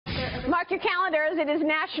Mark your calendars. It is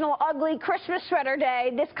National Ugly Christmas Sweater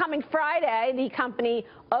Day. This coming Friday, the company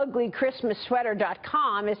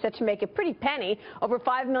uglychristmassweater.com is set to make a pretty penny, over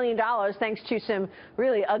 $5 million, thanks to some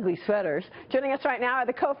really ugly sweaters. Joining us right now are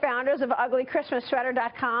the co-founders of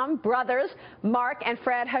uglychristmassweater.com, brothers Mark and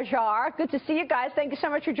Fred Hajjar. Good to see you guys. Thank you so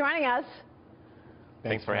much for joining us.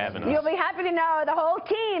 Thanks for having us. You'll be happy to know the whole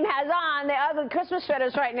team has on the ugly Christmas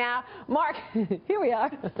sweaters right now. Mark, here we are.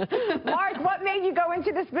 Mark, what made you go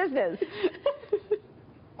into this business?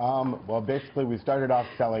 Well, basically, we started off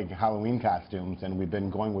selling Halloween costumes, and we've been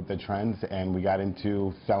going with the trends, and we got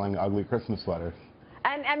into selling ugly Christmas sweaters.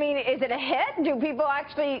 And, I mean, is it a hit? Do people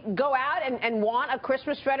actually go out and want a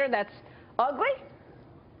Christmas sweater that's ugly?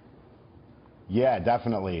 Yeah,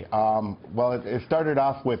 definitely. Well, it started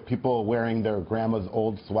off with people wearing their grandma's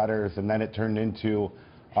old sweaters, and then it turned into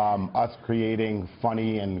us creating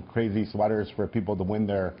funny and crazy sweaters for people to win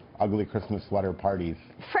their ugly Christmas sweater parties.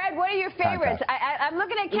 Fred, what are your favorites? I'm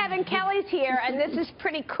looking at Kevin Kelly's here, and this is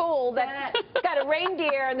pretty cool. That's got a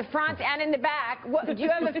reindeer in the front and in the back. Do you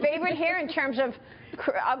have a favorite here in terms of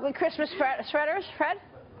ugly Christmas sweaters, Fred?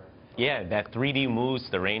 Yeah, that 3D moose,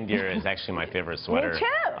 the reindeer, is actually my favorite sweater. Me too.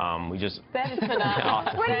 That is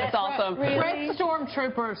phenomenal. That's awesome. Really? Fred's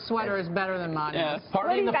Stormtrooper sweater is better than mine. Yeah.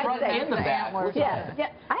 Party in the front and the back.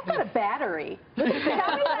 Yeah. I thought a battery. Tell me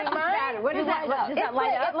about the battery. What is that? Does that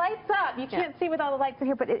light up? It lights up. You can't see with all the lights in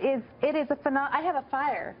here, but it is a phenomenal. I have a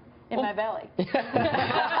fire in my belly.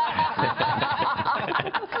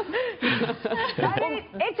 I mean,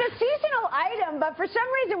 it's a seasonal item, but for some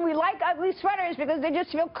reason we like ugly sweaters because they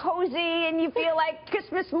just feel cozy and you feel like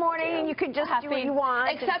Christmas morning and you could just do what you want.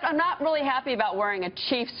 Except I'm not really happy about wearing a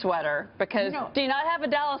Chiefs sweater because do you not have a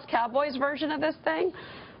Dallas Cowboys version of this thing?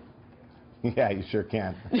 Yeah, you sure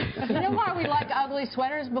can. You know why we like ugly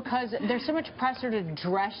sweaters? Because there's so much pressure to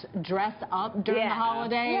dress up during the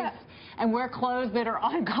holidays and wear clothes that are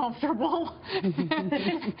uncomfortable. And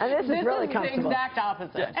this is really comfortable. The exact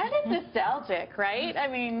opposite. And it's nostalgic, right? I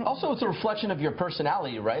mean, also, it's a reflection of your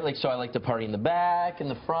personality, right? Like, so I like to party in the back, in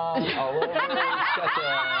the front, all over. It's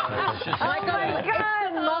just Oh my God!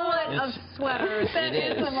 mullet of sweaters. It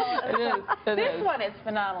is. This one is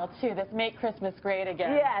phenomenal too. This "Make Christmas Great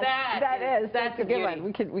Again." Yes, that's a good beauty.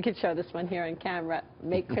 one. We could show this one here on camera.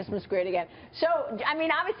 Make Christmas great again. So, I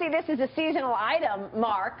mean, obviously this is a seasonal item,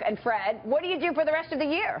 Mark and Fred. What do you do for the rest of the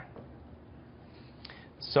year?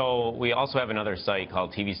 So we also have another site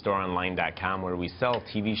called tvstoreonline.com where we sell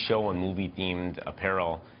TV show and movie themed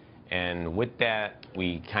apparel. And with that,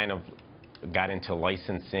 we kind of got into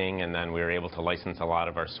licensing, and then we were able to license a lot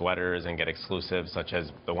of our sweaters and get exclusives, such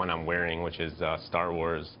as the one I'm wearing, which is a Star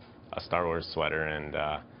Wars sweater, and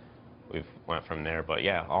we've went from there. But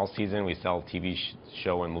yeah, all season we sell TV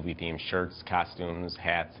show and movie themed shirts, costumes,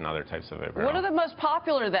 hats, and other types of apparel. What are the most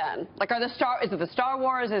popular then? Like, is it the Star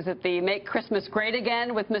Wars? Is it the Make Christmas Great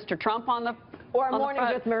Again with Mr. Trump on the Or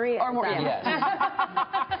Mornings with Maria? Or more,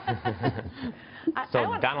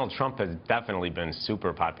 So Donald Trump has definitely been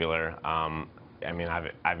super popular. I mean,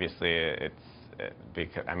 obviously it's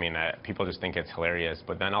because people just think it's hilarious,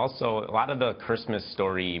 but then also a lot of the Christmas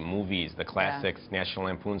Story movies, the classics, National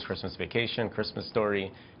Lampoon's Christmas Vacation, Christmas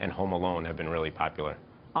Story, and Home Alone have been really popular.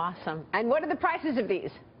 Awesome. And what are the prices of these?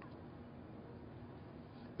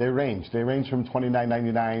 They range from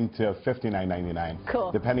 $29.99 to $59.99.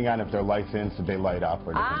 Cool. Depending on if they're licensed, if they light up,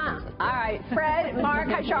 or different things like that. All right. Fred, Mark,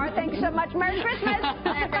 Hajjar, thanks so much. Merry Christmas. We'll be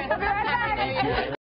right back.